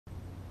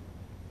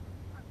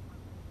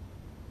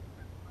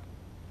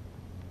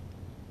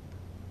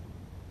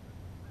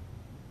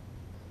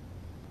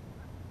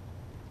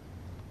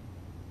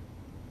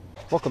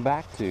Welcome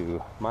back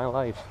to my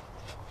life,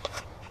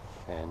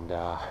 and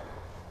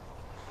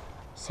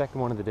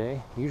second one of the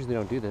day. Usually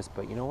don't do this,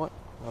 but you know what?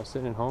 I was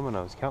sitting at home and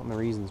I was counting the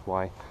reasons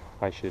why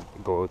I should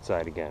go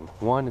outside again.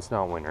 1, it's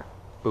not winter.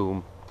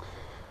 Boom.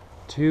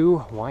 2,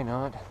 why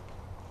not?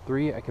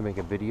 3, I can make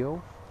a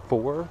video.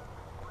 4,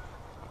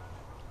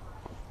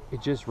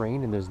 it just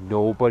rained and there's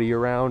nobody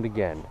around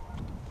again.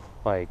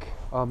 Like,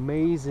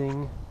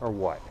 amazing, or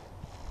what?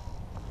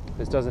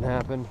 This doesn't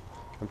happen.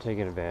 I'm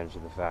taking advantage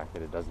of the fact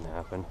that it doesn't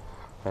happen.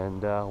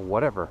 And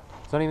whatever.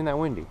 It's not even that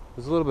windy.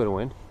 There's a little bit of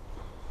wind.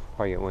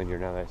 Probably get windier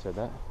now that I said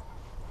that.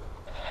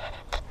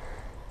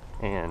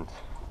 And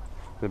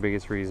the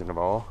biggest reason of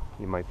all,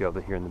 you might be able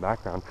to hear in the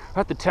background, I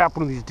have to tap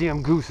one of these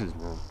damn gooses,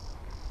 man.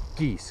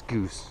 Goose.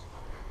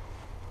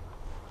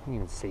 I can't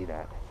even say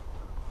that.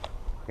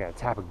 I gotta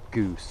tap a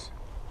goose.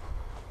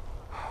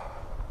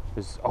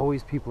 There's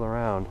always people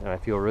around, and I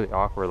feel really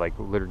awkward, like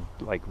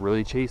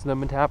really chasing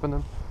them and tapping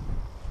them.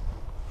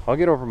 I'll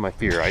get over my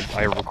fear.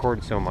 I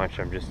record so much,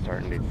 I'm just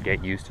starting to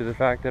get used to the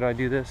fact that I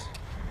do this.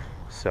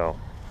 So,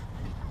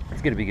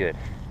 it's gonna be good.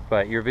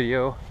 But your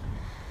video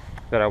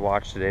that I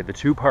watched today, the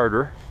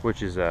two-parter,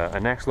 which is a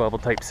next level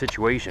type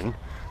situation.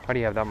 How do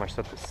you have that much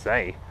stuff to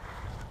say?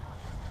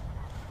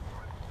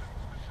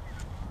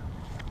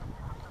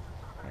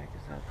 What the heck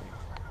is that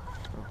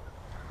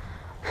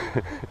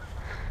thing?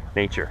 Oh.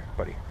 Nature,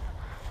 buddy.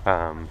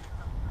 That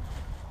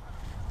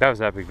was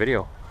that big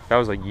video. That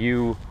was like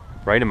you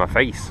right in my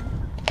face,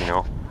 you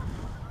know,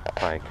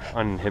 like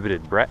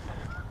uninhibited Brett.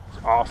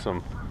 It's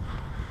awesome.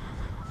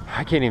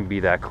 I can't even be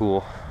that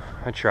cool.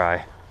 I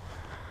try.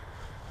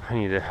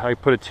 I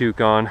put a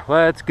toque on.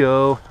 Let's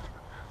go.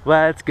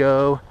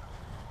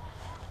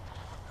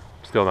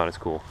 Still not as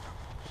cool.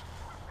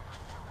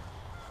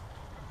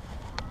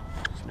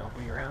 There's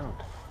nobody around.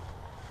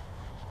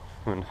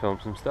 I'm gonna film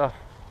some stuff.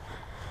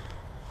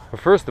 But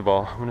first of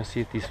all, I'm gonna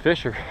see if these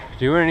fish are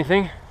doing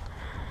anything.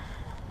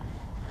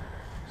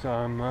 So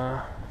I'm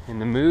in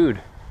the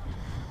mood.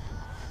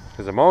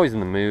 Because I'm always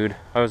in the mood.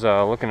 I was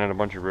looking at a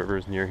bunch of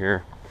rivers near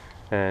here.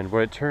 And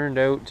what it turned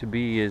out to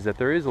be is that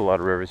there is a lot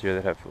of rivers here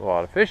that have a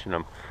lot of fish in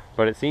them.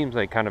 But it seems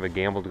like kind of a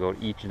gamble to go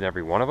to each and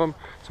every one of them.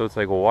 So it's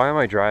like, well, why am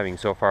I driving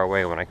so far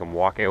away when I can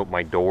walk out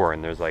my door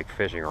and there's like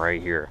fishing right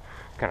here?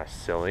 Kind of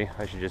silly.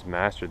 I should just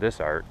master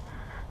this art.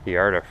 The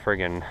art of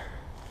friggin'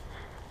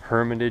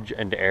 hermitage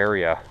and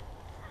area.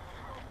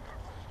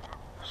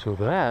 So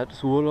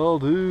that's what I'll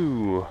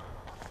do.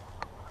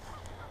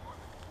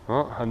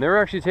 Well, I've never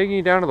actually taken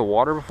you down to the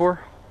water before,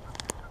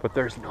 but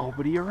there's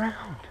nobody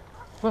around.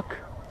 Look.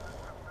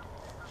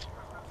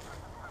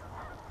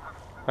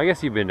 I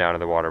guess you've been down to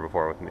the water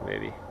before with me,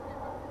 maybe.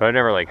 But I've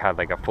never like had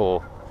like a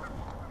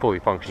fully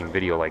functioning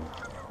video like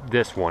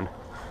this one.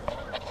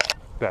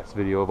 Best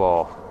video of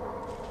all.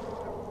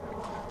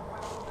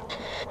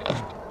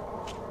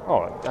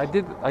 Oh, I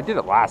did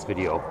it last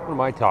video. What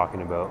am I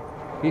talking about?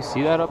 Can you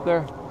see that up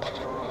there?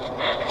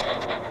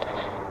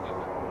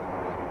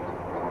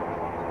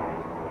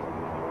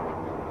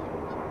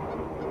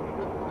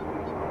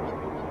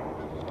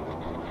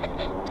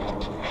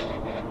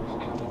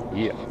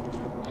 Yeah.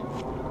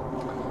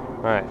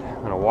 Alright,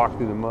 I'm gonna walk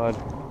through the mud.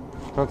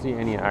 I don't see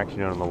any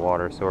action out on the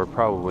water, so we're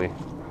probably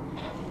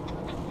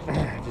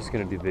just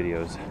gonna do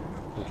videos,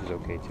 which is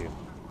okay too.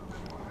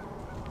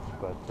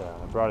 But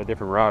I brought a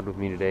different rod with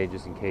me today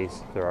just in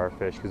case there are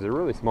fish, because they're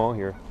really small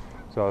here.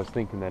 So I was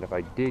thinking that if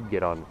I did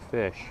get on the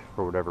fish,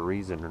 for whatever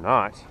reason or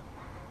not,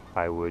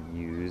 I would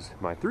use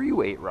my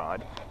 3-weight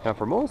rod. Now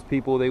for most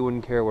people, they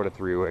wouldn't care what a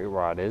 3-weight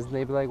rod is, and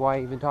they'd be like,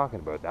 why even talking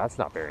about it? That's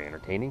not very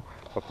entertaining.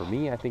 But for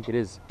me, I think it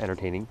is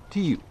entertaining to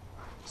you.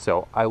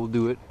 So I will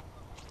do it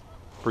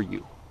for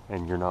you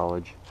and your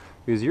knowledge.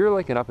 Because you're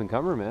like an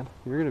up-and-comer, man.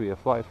 You're going to be a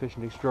fly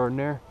fishing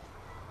extraordinaire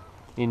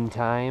in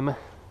time.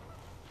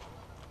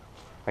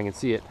 I can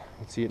see it. I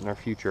can see it in our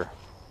future.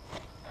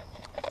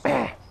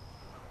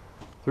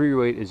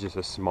 3-weight is just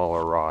a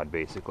smaller rod,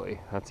 basically.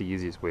 That's the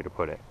easiest way to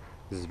put it.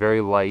 This is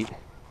very light,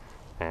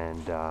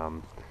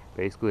 and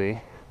basically,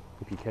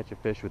 if you catch a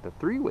fish with a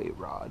 3-weight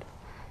rod,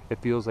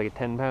 it feels like a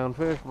 10-pound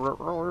fish.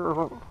 I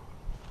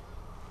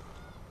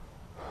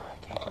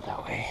can't go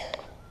that way.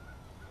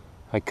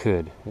 I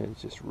could.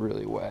 It's just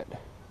really wet.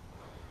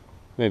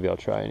 Maybe I'll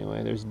try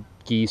anyway. There's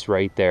geese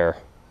right there.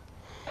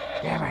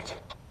 Damn it.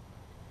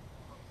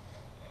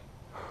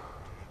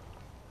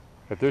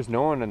 If there's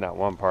no one in that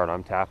one part,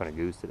 I'm tapping a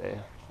goose today.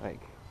 Like,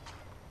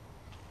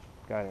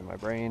 got it in my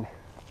brain.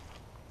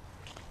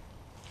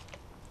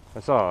 I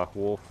saw a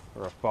wolf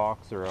or a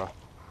fox or a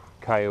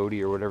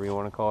coyote or whatever you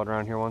want to call it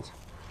around here once.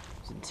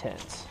 It was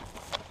intense.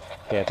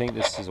 Yeah, I think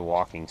this is a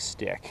walking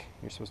stick.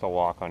 You're supposed to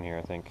walk on here,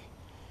 I think.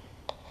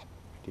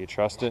 Do you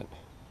trust it?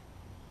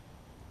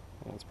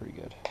 Yeah, that's pretty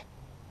good.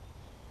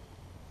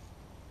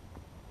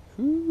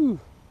 Whew.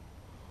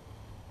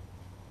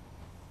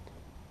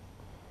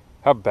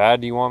 How bad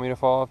do you want me to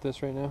fall off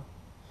this right now?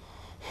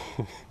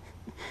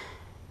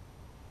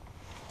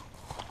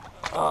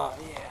 Oh,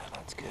 yeah,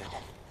 that's good.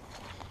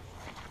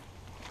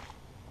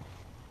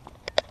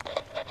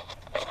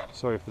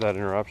 Sorry for that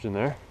interruption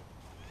there.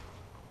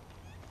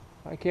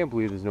 I can't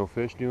believe there's no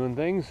fish doing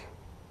things.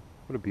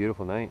 What a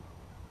beautiful night.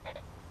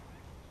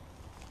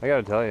 I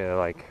gotta tell you,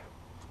 like,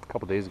 a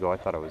couple days ago I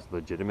thought I was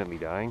legitimately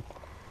dying,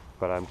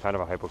 but I'm kind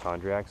of a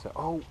hypochondriac, so,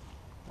 oh,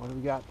 what do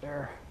we got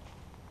there?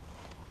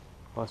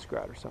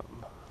 Muskrat or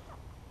something.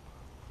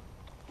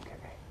 Okay.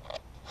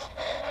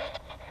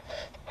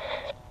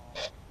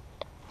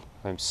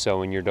 I'm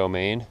so in your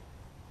domain.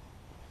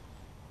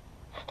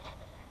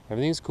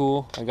 Everything's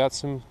cool. I got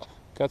some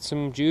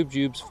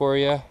jubes for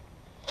you.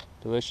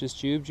 Delicious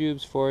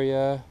jubes for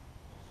you.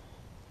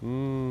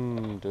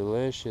 Mmm,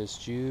 delicious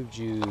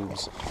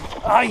jubes.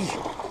 Ay!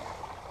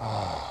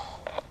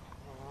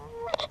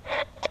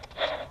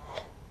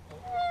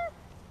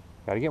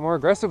 Gotta get more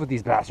aggressive with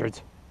these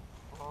bastards.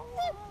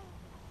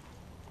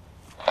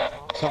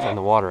 Something in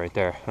the water right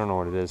there. I don't know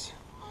what it is.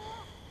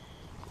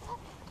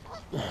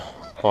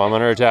 Oh, I'm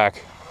under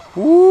attack.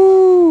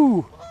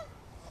 Woo!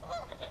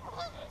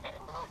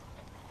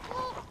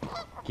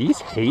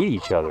 Geese hate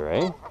each other,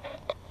 eh?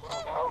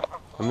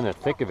 I'm in the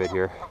thick of it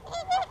here.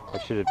 I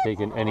should have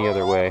taken any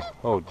other way.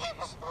 Oh,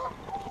 jeez.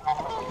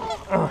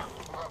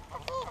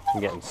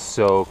 I'm getting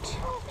soaked.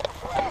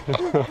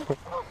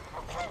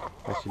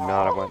 I should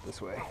not have went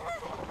this way.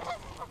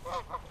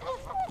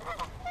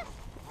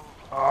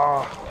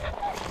 Oh.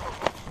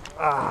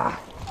 Ah.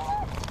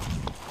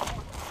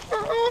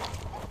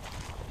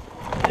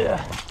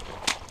 Yeah.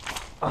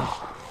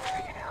 Oh,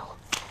 freaking hell.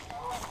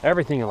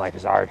 Everything in life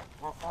is hard.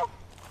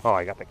 Oh,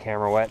 I got the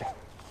camera wet.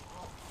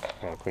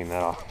 Gotta clean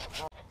that off.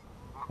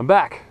 I'm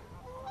back.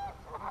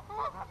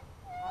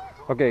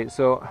 Okay,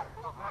 so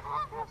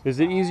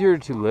is it easier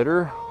to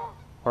litter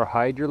or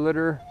hide your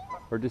litter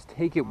or just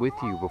take it with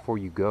you before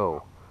you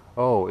go?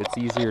 Oh, it's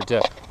easier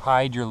to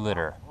hide your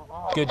litter.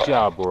 Good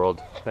job,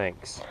 world.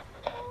 Thanks.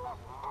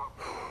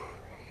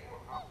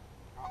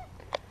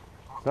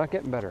 It's not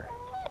getting better.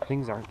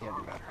 Things aren't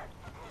getting better.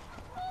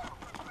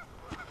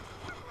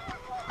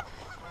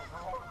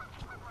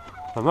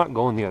 I'm not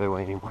going the other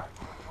way anymore.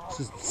 This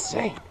is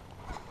insane.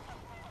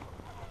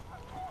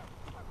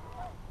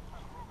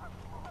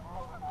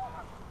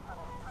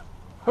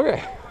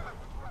 Okay.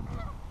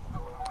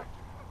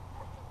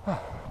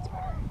 That's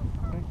better.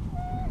 Okay.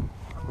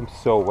 I'm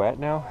so wet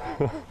now.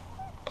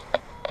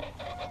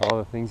 All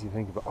the things you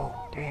think about.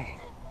 Oh, dang.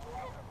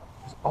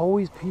 There's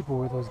always people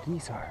where those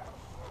geese are.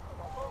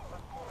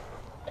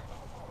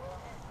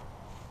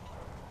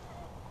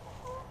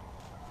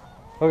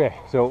 Okay,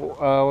 so what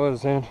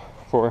was I saying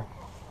before?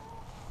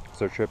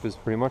 So our trip is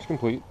pretty much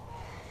complete.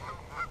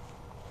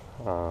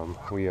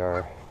 We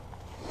are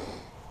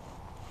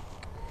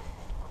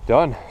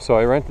done. So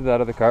I rented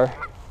that other car.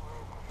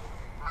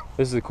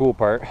 This is the cool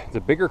part. It's a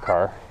bigger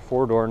car,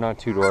 4-door, not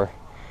 2-door.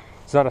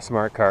 It's not a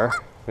smart car.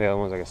 The other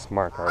one's like a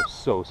smart car. It's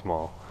so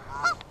small.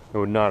 It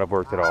would not have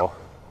worked at all.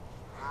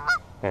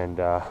 And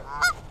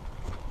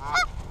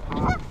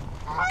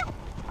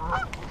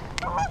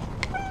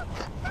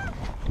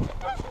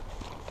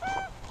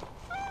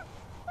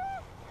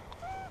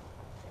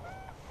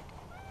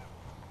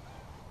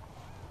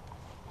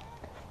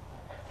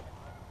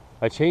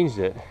I changed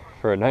it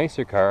for a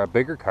nicer car, a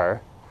bigger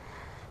car,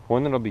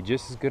 one that'll be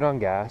just as good on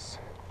gas,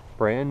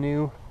 brand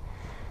new,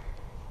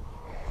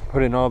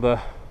 put in all the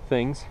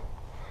things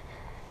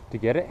to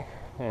get it,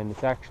 and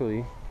it's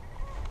actually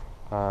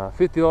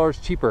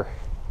 $50 cheaper.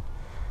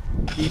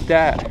 Eat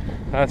that.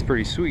 That's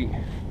pretty sweet.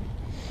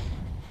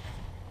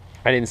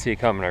 I didn't see it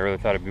coming. I really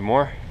thought it'd be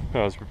more.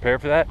 I was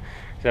prepared for that.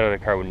 That other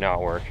car would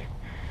not work.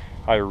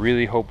 I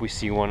really hope we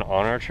see one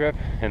on our trip,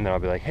 and then I'll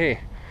be like, hey,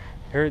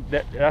 here,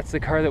 that's the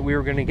car that we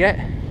were gonna get.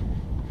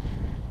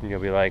 And you'll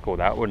be like, well,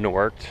 that wouldn't have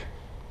worked.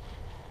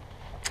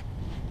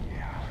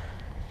 Yeah.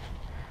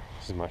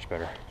 This is much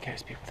better. Okay,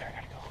 there's people there. I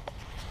gotta go.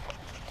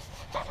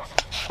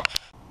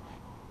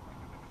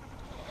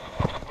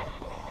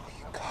 Oh,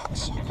 you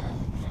cocksucker.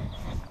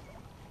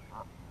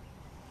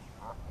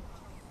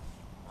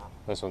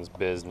 This one's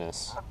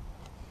business.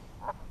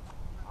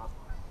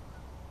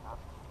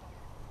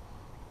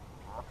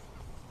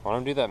 Why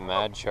don't I do that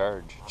mad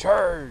charge?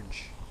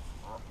 Charge!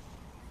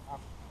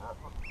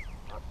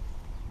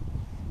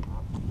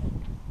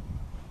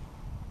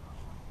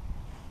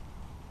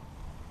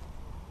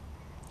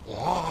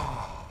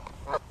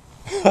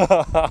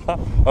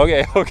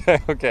 Okay.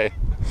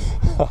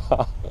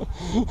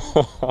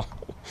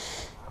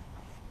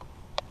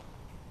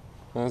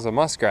 There's a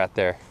muskrat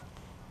there.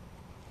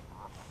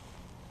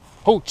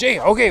 Oh, Jay,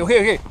 okay.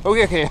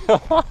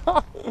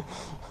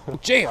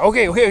 Jay,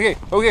 okay.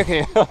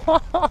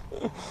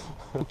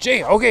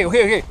 Jay, okay.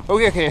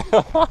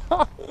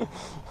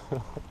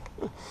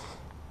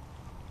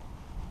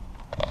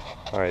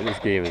 Alright, this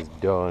game is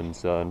done,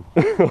 son.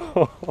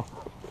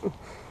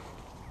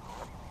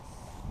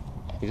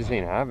 You just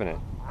ain't having it.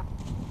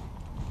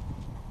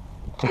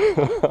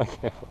 I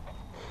can't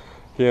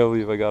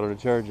believe I got them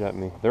to charge at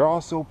me. They're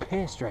all so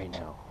pissed right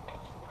now.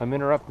 I'm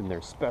interrupting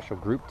their special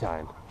group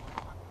time.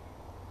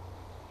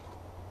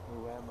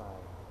 Who am I?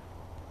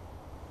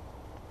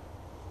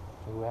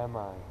 Who am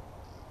I?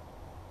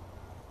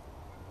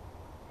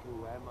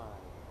 Who am I?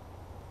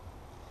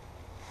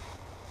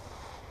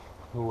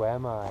 Who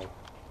am I?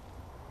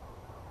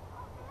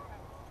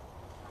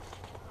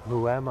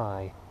 Who am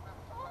I?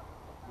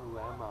 Who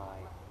am I?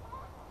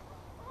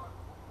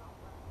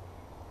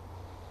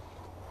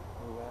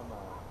 Who am I?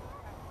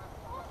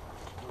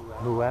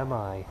 Who am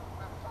I?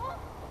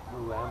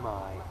 Who am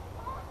I?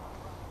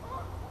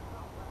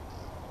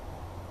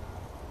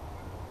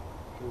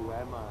 Who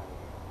am I?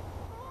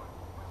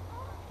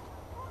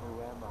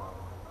 Who am I?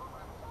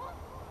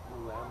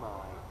 Who am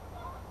I?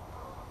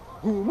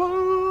 Who am I?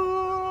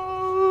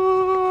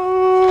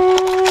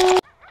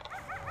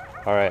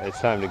 All right, it's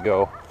time to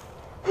go.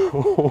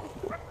 Oh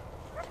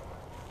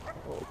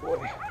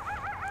boy.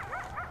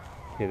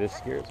 Yeah, this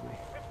scares me.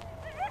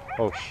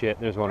 Oh shit,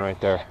 there's one right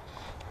there.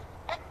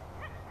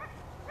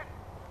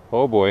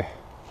 Oh boy.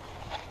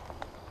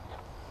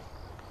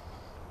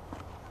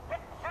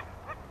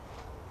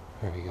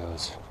 There he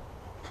goes.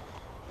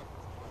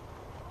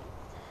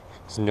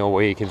 There's no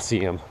way you can see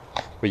him,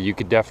 but you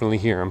could definitely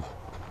hear him.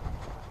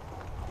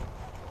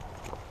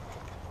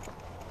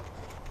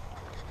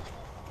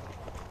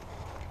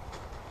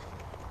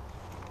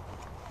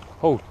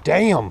 Oh,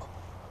 damn!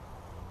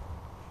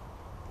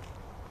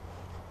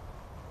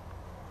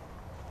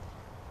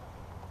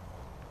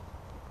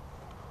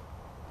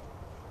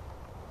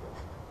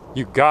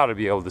 You gotta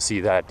be able to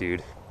see that,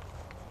 dude.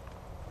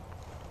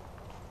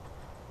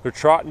 They're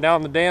trotting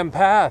down the damn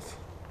path.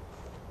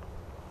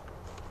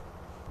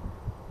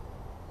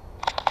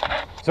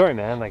 Sorry,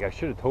 man, like I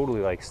should have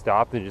totally like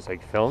stopped and just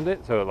like filmed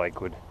it so it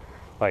like would,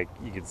 like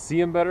you could see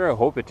them better. I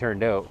hope it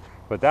turned out.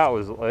 But that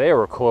was, they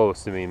were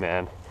close to me,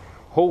 man.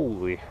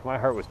 Holy, my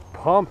heart was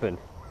pumping.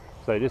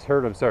 So I just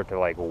heard them start to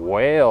like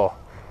wail.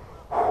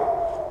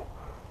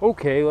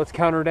 Okay, let's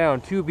count her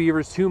down. 2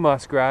 beavers, 2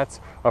 muskrats,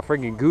 a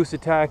friggin' goose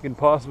attack, and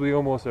possibly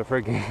almost a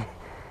friggin'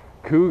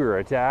 cougar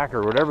attack,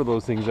 or whatever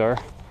those things are.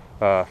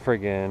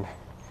 Friggin',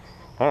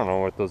 I don't know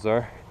what those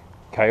are.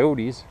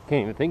 Coyotes,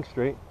 can't even think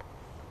straight.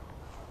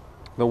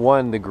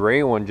 The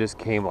gray one just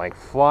came like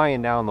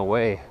flying down the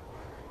way.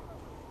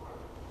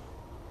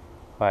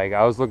 Like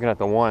I was looking at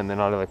the one, then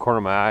out of the corner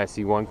of my eye I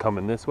see one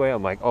coming this way.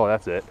 I'm like, oh,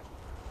 that's it.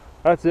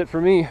 That's it for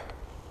me.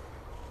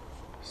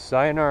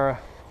 Sayonara.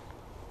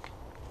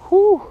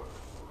 Whew.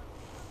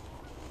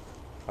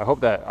 I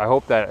hope that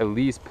at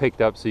least picked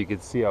up so you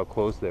could see how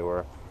close they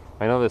were.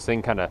 I know this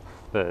thing kind of,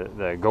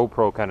 the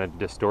GoPro kind of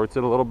distorts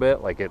it a little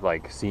bit. Like it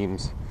like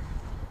seems,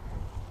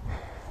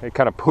 it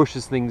kind of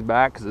pushes things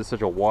back because it's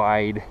such a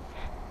wide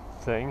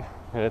thing.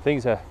 And the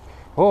thing's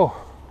oh,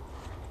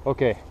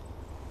 okay.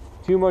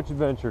 Too much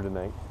adventure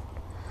tonight.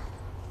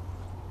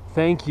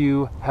 Thank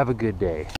you. Have a good day.